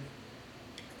what I mean?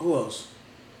 Who else?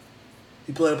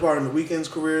 He played a part in The Weeknd's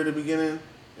career at the beginning. You know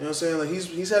what I'm saying? Like,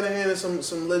 he's had a hand in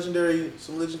some legendary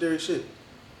shit.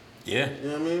 Yeah. You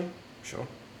know what I mean? Sure.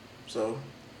 So,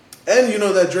 and you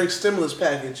know that Drake stimulus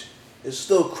package is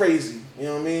still crazy. You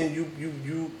know what I mean?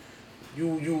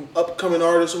 You upcoming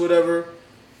artist or whatever,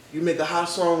 you make a hot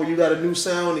song where you got a new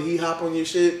sound and he hop on your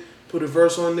shit, put a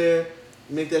verse on there,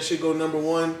 make that shit go number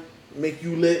one, make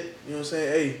you lit. You know what I'm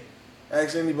saying? Hey,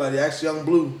 ask anybody. Ask Young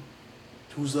Blue,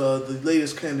 who's the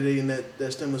latest candidate in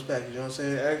that stimulus package. You know what I'm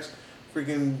saying? Ask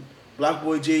freaking Block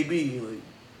Boy JB. Like,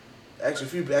 ask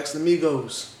the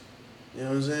Migos. You know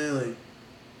what I'm saying? Like,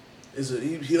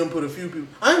 he done put a few people.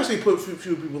 I ain't gonna say put a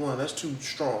few people on. That's too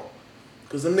strong.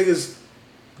 Cause them niggas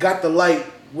got the light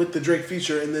with the Drake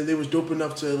feature, and then they was dope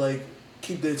enough to like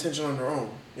keep the attention on their own.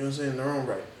 You know what I'm saying? In their own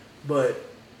right. But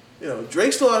you know,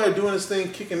 Drake's still out here doing his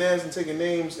thing, kicking ass and taking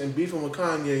names and beefing with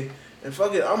Kanye. And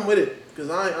fuck it, I'm with it. Cause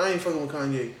I ain't fucking with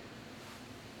Kanye.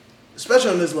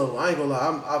 Especially on this level. I ain't gonna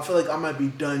lie. I feel like I might be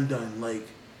done. Like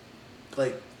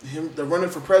him, the running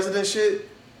for president shit.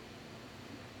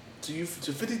 To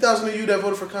 50,000 of you that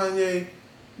voted for Kanye,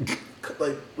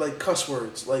 like cuss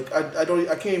words. Like I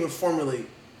can't even formulate.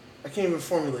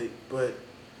 But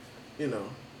you know,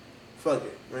 fuck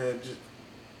it, man. Just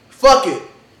fuck it.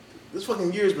 This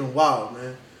fucking year's been wild,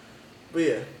 man. But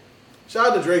yeah, shout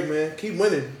out to Drake, man. Keep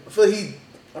winning. I feel like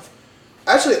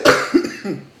actually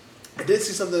I did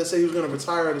see something that said he was gonna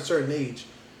retire at a certain age,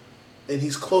 and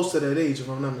he's close to that age, if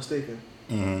I'm not mistaken.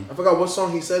 Mm-hmm. I forgot what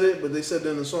song he said it, but they said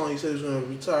in the song he said he was going to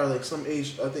retire like some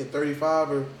age, I think 35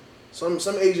 or some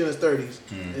age in his 30s,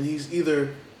 and he's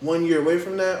either 1 year away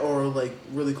from that or like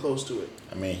really close to it.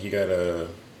 I mean, he gotta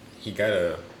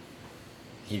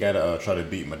try to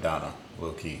beat Madonna,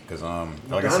 low key, because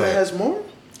like I said, has more.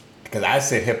 Because I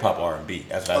said hip hop R&B.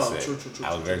 That's what I said. True,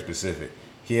 I was very specific.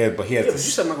 He has. But you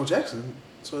said Michael Jackson,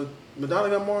 so Madonna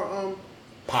got more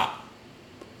pop.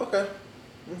 Okay.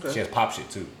 She has pop shit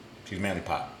too. She's mainly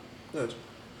pop. Good.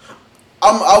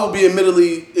 I would be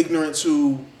admittedly ignorant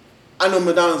to. I know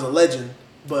Madonna's a legend,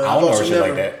 but I don't know her shit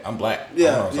like that. I'm black. Yeah,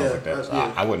 I don't know her songs like that. So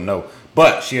I wouldn't know.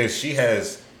 But she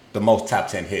has the most top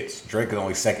 10 hits. Drake is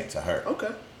only second to her.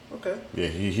 Okay. Yeah,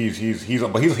 he's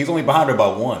only behind her by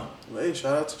one. Well, hey,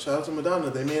 shout out to Madonna.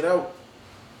 They made out.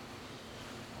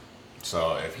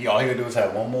 So if all he would do is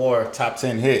have one more top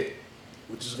 10 hit,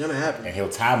 which is gonna happen, and he'll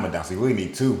tie Madonna. So he really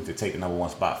need two to take the number one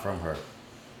spot from her.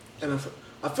 And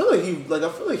I feel like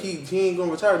he ain't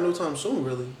gonna retire no time soon.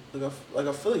 Really, I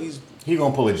feel like he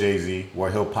gonna pull a Jay-Z where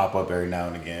he'll pop up every now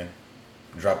and again,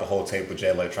 drop a whole tape with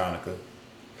Jay Electronica.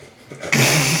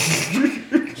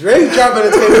 Drake dropping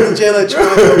a tape with Jay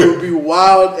Electronica would be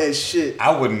wild as shit.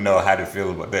 I wouldn't know how to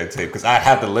feel about that tape because I'd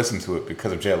have to listen to it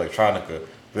because of Jay Electronica.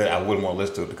 But I wouldn't want to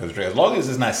listen to it because Drake. As long as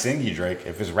it's not singy Drake,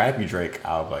 if it's rappy Drake,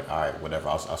 I'll be like, all right, whatever.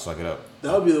 I'll suck it up.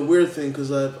 That would be the weird thing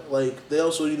because like they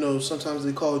also sometimes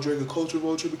they call Drake a culture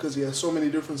vulture because he has so many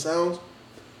different sounds.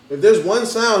 If there's one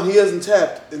sound he hasn't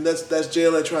tapped, and that's Jay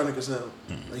Electronica sound.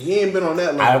 Mm-hmm. Like, he ain't been on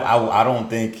that level. I don't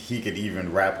think he could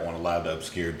even rap on a lot of the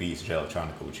obscure beats Jay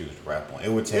Electronica would choose to rap on.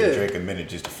 It would take Drake a minute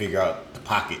just to figure out the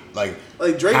pocket. Like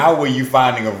Drake. How are you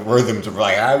finding a rhythm to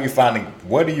how are you finding?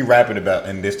 What are you rapping about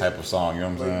in this type of song? You know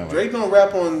what I'm saying? Drake don't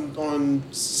rap on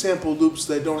sample loops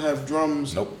that don't have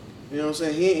drums. Nope. You know what I'm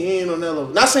saying? He ain't on that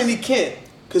level. Not saying he can't,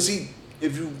 because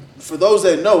for those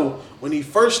that know, when he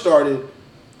first started,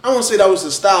 I don't want to say that was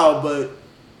his style, but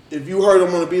if you heard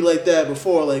him on a beat like that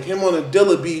before, like him on a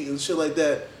Dilla beat and shit like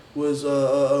that was,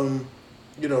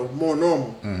 more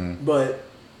normal. Mm-hmm. But,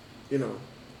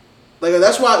 like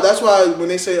that's why when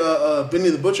they say Benny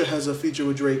the Butcher has a feature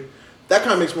with Drake, that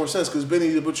kind of makes more sense because Benny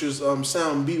the Butcher's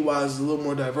sound beat wise is a little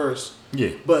more diverse. Yeah.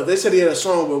 But if they said he had a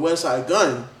song with Westside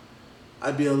Gunn,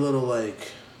 I'd be a little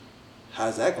like,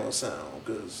 how's that gonna sound?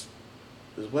 Because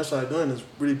Westside Gunn is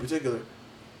really particular.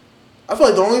 I feel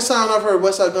like the only sound I've heard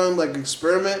Westside Gunn like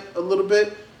experiment a little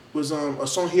bit was a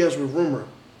song he has with Rumor.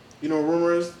 You know what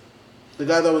Rumor is? The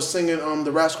guy that was singing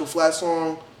the Rascal Flatts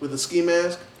song with the ski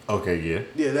mask. Okay, yeah.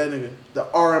 Yeah, that nigga. The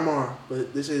RMR,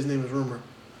 but they say his name is Rumor.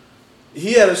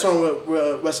 He had a song with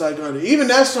Westside Gunn. Even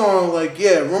that song, like,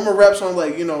 yeah, Rumor raps on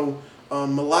like,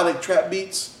 melodic trap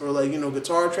beats or like,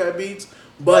 guitar trap beats.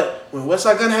 But when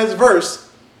Westside Gunn has a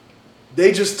verse,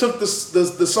 they just took the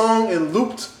song and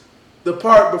looped the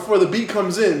part before the beat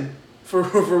comes in for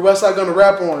Westside Gunn to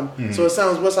rap on. Mm-hmm. So it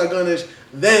sounds Westside Gunnish.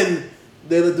 Then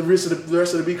they let the rest of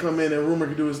the beat come in and Rumor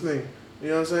can do his thing. You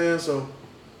know what I'm saying? So,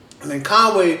 and then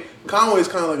Conway's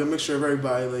kind of like a mixture of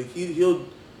everybody. Like he'll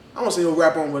I don't say he'll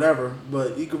rap on whatever,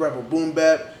 but he could rap on boom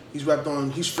bap. He's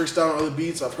freestyled on other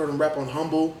beats. I've heard him rap on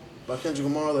Humble by Kendrick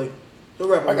Lamar. Like he'll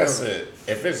rap on like whatever. I said,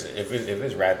 if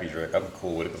it's rappy Drake, I'm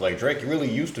cool with it. Cause like Drake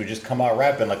really used to just come out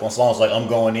rapping like on songs like I'm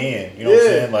Going In. You know what I'm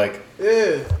saying? Like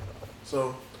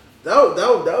So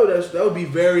that would be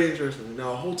very interesting.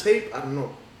 Now a whole tape, I don't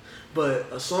know,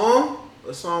 but a song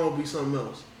will be something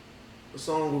else. A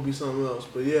song will be something else.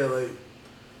 But yeah, like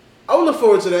I would look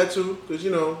forward to that too, cause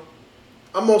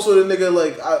I'm also the nigga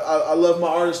like I love my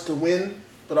artists to win,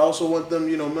 but I also want them,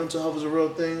 mental health is a real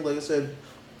thing. Like I said,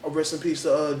 rest in peace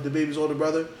to the baby's older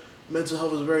brother. Mental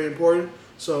health is very important.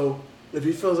 So if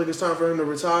he feels like it's time for him to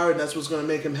retire and that's what's going to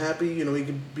make him happy, he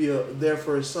can be there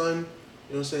for his son,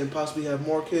 possibly have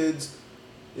more kids.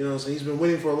 So he's been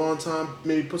waiting for a long time.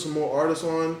 Maybe put some more artists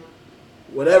on.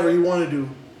 Whatever you want to do.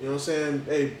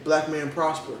 Hey, black man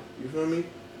prosper. You feel me?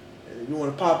 And if you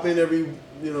want to pop in every,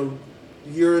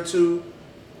 year or two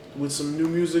with some new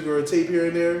music or a tape here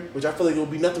and there, which I feel like it will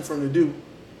be nothing for him to do.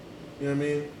 You know what I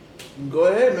mean? You can go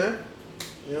ahead, man.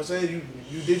 You know what I'm saying?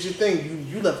 You did your thing.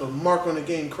 You left a mark on the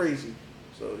game crazy.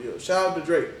 So, shout out to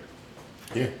Drake.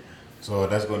 Yeah. So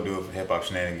that's going to do it for Hip Hop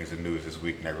Shenanigans and News this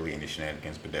week. Not really any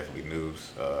shenanigans, but definitely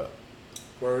news.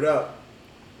 Word up.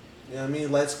 You know what I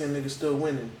mean? Light-skinned niggas still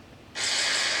winning.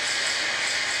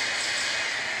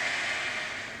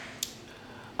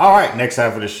 All right, next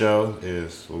half of the show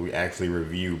is where we actually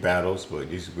review battles, but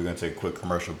we're going to take a quick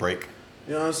commercial break.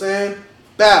 You know what I'm saying?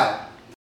 Bow.